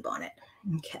of the blue bonnet.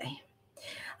 Okay.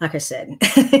 Like I said,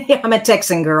 I'm a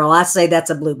Texan girl. I say that's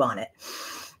a blue bonnet.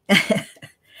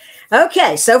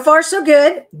 Okay, so far so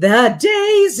good. The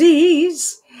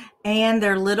daisies and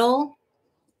their little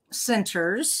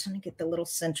centers. Let me get the little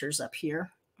centers up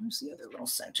here. Where's the other little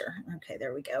center? Okay,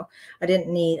 there we go.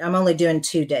 I'm only doing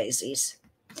 2 daisies.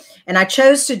 And I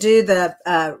chose to do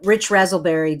the rich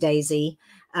raspberry daisy.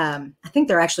 I think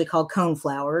they're actually called cone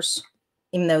flowers,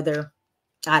 even though they're,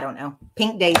 I don't know,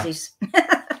 pink daisies.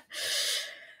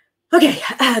 Okay,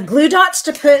 glue dots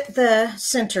to put the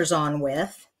centers on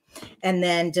with, and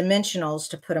then dimensionals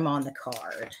to put them on the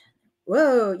card.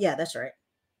 Whoa, yeah, that's right.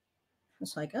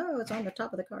 It's like, oh, it's on the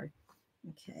top of the card.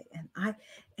 Okay,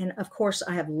 and of course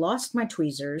I have lost my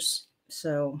tweezers,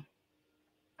 so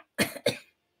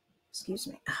excuse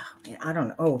me. Oh, I don't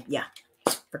know. Oh, yeah,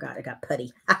 forgot I got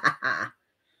putty.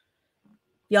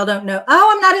 Y'all don't know.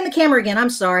 Oh, I'm not in the camera again. I'm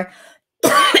sorry.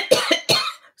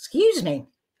 Excuse me.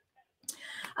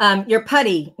 Your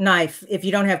putty knife, if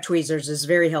you don't have tweezers, is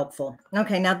very helpful.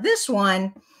 Okay, now this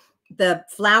one, the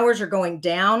flowers are going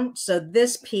down, so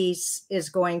this piece is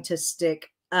going to stick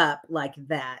up like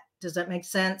that. Does that make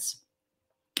sense?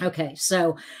 Okay,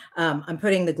 so I'm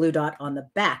putting the glue dot on the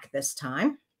back this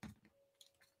time.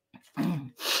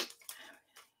 Come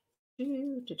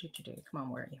on,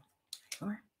 where are you?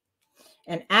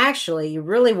 And actually, you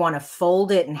really want to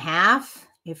fold it in half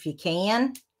if you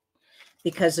can,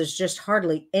 because there's just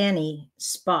hardly any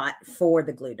spot for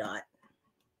the glue dot.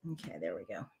 Okay, there we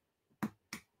go.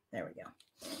 There we go.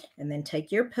 And then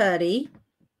take your putty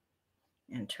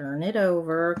and turn it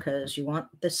over because you want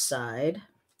this side.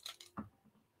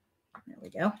 There we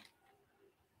go.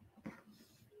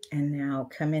 And now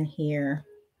come in here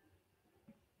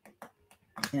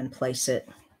and place it.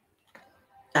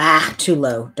 Ah, too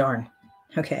low. Darn.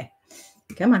 Okay.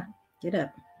 Come on. Get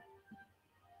up.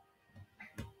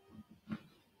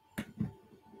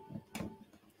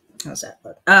 How's that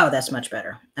look? Oh, that's much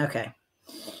better. Okay.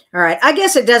 All right. I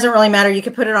guess it doesn't really matter. You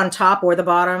could put it on top or the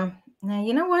bottom. Now,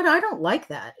 you know what? I don't like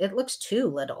that. It looks too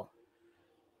little.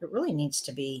 It really needs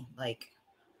to be like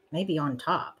maybe on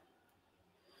top.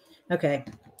 Okay.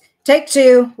 Take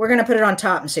two. We're going to put it on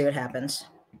top and see what happens.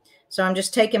 So I'm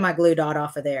just taking my glue dot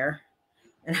off of there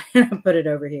and I'm going to put it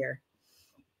over here.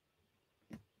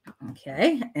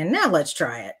 Okay. And now let's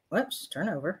try it. Whoops. Turn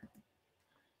over.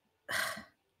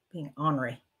 Being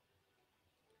ornery.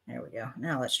 There we go.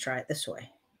 Now let's try it this way.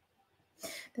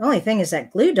 The only thing is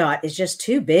that glue dot is just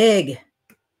too big.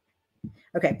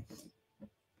 Okay.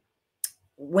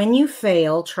 When you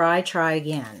fail, try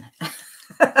again.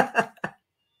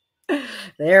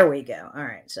 There we go. All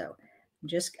right. So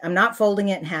I'm not folding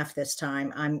it in half this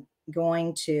time. I'm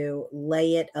going to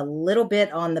lay it a little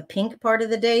bit on the pink part of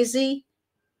the daisy.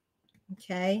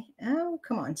 Okay. Oh,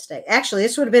 come on, stay. Actually,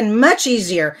 this would have been much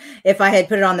easier if I had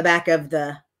put it on the back of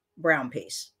the brown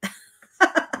piece.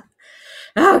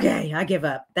 Okay, I give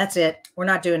up. That's it. We're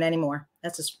not doing any more.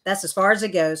 That's as far as it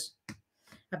goes.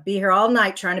 I'll be here all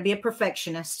night trying to be a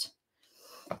perfectionist.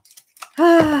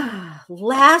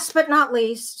 Last but not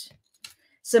least,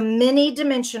 some mini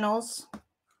dimensionals.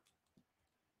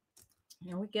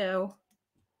 Here we go.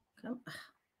 Come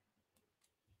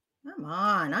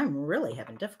on. I'm really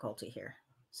having difficulty here.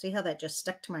 See how that just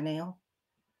stuck to my nail?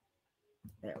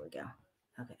 There we go.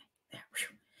 Okay. There.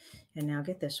 And now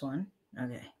get this one.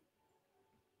 Okay.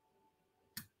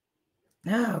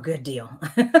 Oh, good deal.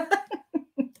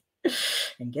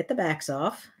 And get the backs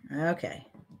off. Okay.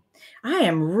 I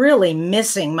am really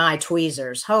missing my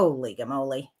tweezers. Holy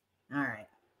gamoly. All right.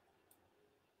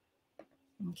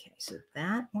 Okay, so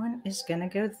that one is going to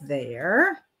go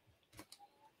there.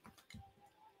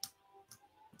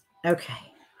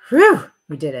 Okay. Whew,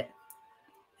 we did it.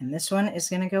 And this one is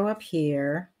going to go up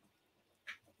here.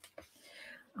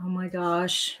 Oh my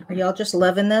gosh. Are y'all just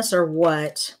loving this or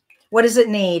what? What does it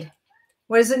need?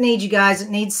 What does it need, you guys? It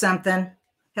needs something.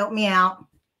 Help me out.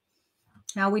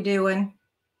 How we doing?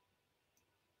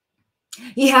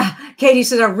 Yeah, Katie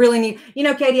says I really need, you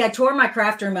know, Katie, I tore my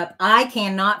craft room up. I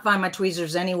cannot find my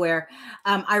tweezers anywhere.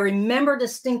 I remember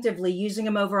distinctively using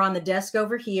them over on the desk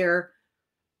over here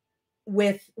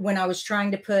when I was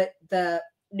trying to put the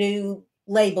new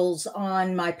labels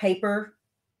on my paper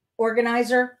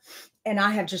organizer. And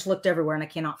I have just looked everywhere and I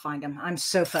cannot find them. I'm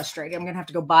so frustrated. I'm going to have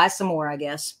to go buy some more, I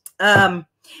guess.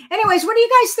 Anyways, what do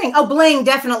you guys think? Oh, bling.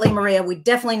 Definitely, Maria. We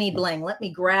definitely need bling. Let me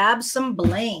grab some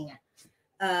bling.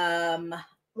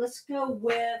 Let's go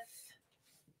with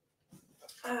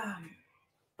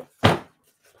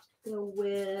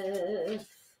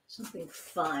something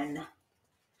fun.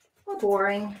 Oh,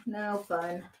 boring. No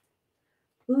fun.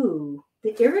 Ooh,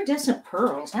 the iridescent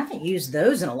pearls. I haven't used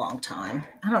those in a long time.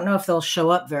 I don't know if they'll show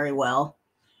up very well.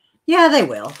 Yeah, they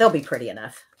will. They'll be pretty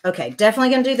enough. Okay,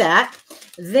 definitely going to do that.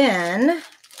 Then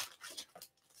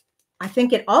I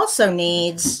think it also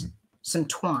needs some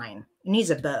twine. It needs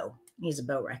a bow. It needs a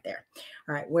bow right there.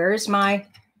 All right, where's my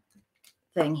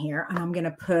thing here? And I'm going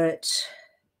to put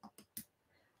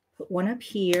one up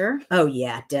here. Oh,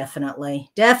 yeah, definitely.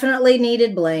 Definitely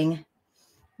needed bling.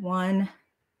 One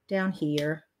down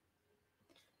here.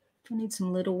 Do I need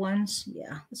some little ones?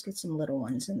 Yeah, let's get some little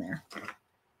ones in there.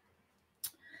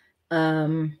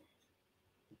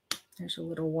 There's a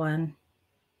little one.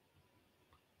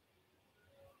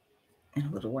 And a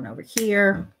little one over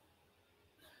here.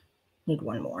 Need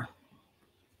one more.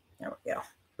 There we go.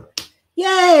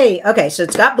 Yay! Okay, so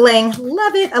it's got bling.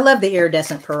 Love it. I love the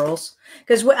iridescent pearls.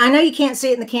 Because I know you can't see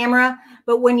it in the camera,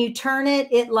 but when you turn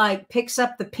it, it like picks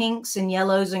up the pinks and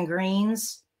yellows and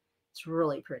greens. It's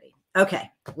really pretty. Okay,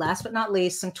 last but not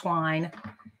least, some twine.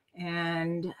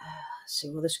 And let's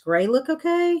see, will this gray look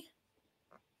okay?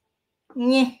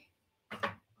 Yeah.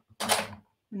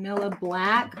 Vanilla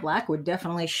black. Black would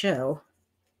definitely show.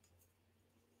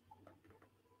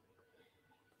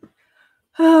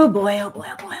 Oh boy, oh boy,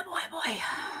 oh boy, oh boy, oh boy.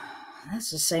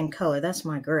 That's the same color. That's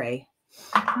my gray.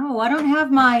 Oh, I don't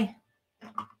have my,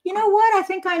 you know what? I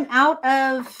think I'm out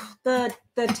of the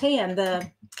tan, the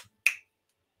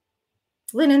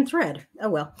linen thread. Oh,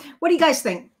 well. What do you guys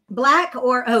think? Black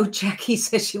or, oh, Jackie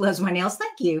says she loves my nails.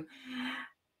 Thank you.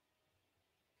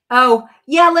 Oh,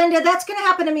 yeah, Linda, that's going to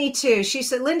happen to me too.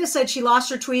 Linda said she lost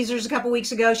her tweezers a couple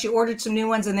weeks ago. She ordered some new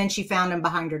ones and then she found them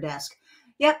behind her desk.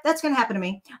 Yep, that's going to happen to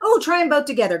me. Oh, try them both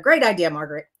together. Great idea,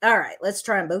 Margaret. All right, let's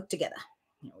try them both together.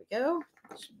 Here we go.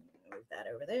 Let's move that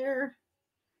over there.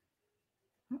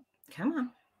 Come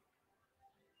on.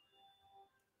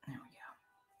 There we go.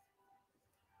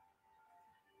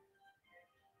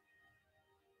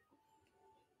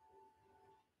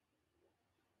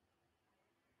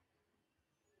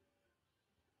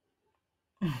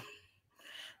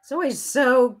 It's always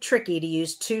so tricky to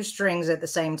use two strings at the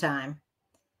same time.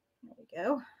 There we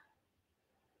go.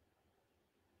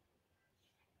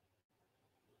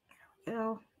 There we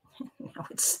go. Now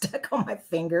it's stuck on my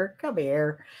finger. Come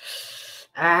here.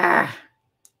 Ah.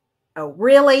 Oh,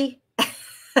 really?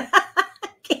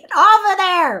 Get off of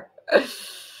there.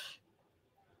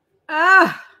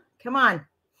 Ah, come on.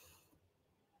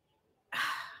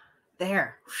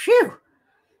 There. Phew.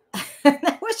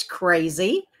 That was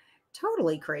crazy.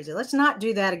 Totally crazy. Let's not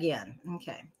do that again.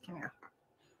 Okay, come here.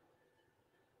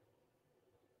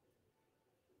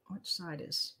 Which side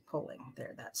is pulling?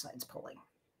 There, that side's pulling.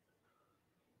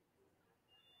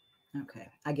 Okay,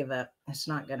 I give up. It's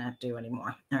not going to do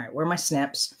anymore. All right, where are my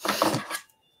snips?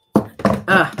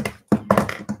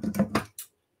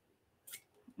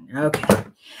 Okay.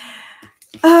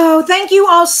 Oh, thank you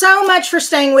all so much for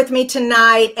staying with me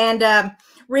tonight. And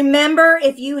remember,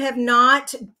 if you have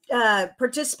not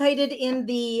participated in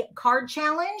the card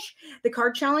challenge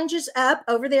is up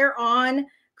over there on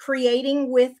Creating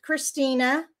with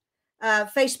Kristina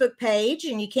Facebook page,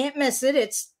 and you can't miss it.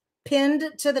 It's pinned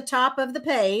to the top of the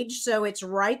page, so it's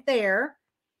right there.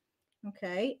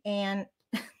 Okay, and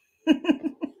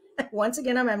once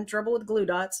again, I'm having trouble with glue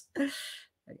dots. Okay,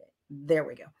 there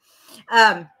we go.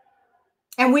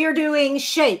 And we are doing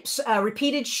shapes,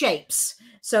 repeated shapes.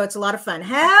 So it's a lot of fun.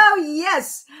 Hell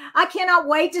yes. I cannot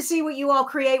wait to see what you all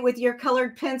create with your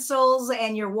colored pencils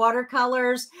and your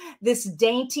watercolors. This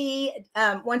Dainty,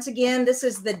 once again, this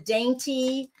is the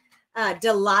Dainty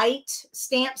Delight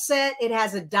stamp set. It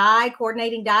has a die,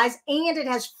 coordinating dies, and it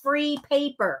has free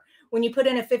paper. When you put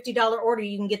in a $50 order,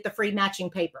 you can get the free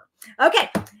matching paper. Okay,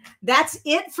 that's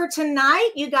it for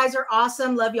tonight. You guys are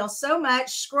awesome. Love y'all so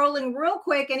much. Scrolling real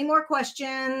quick. Any more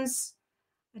questions?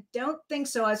 I don't think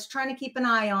so. I was trying to keep an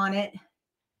eye on it.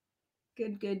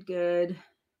 Good, good, good.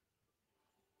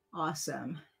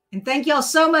 Awesome. And thank y'all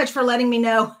so much for letting me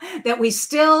know that we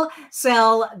still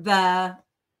sell the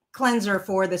cleanser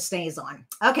for the StazOn.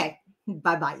 Okay,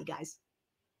 bye-bye, you guys.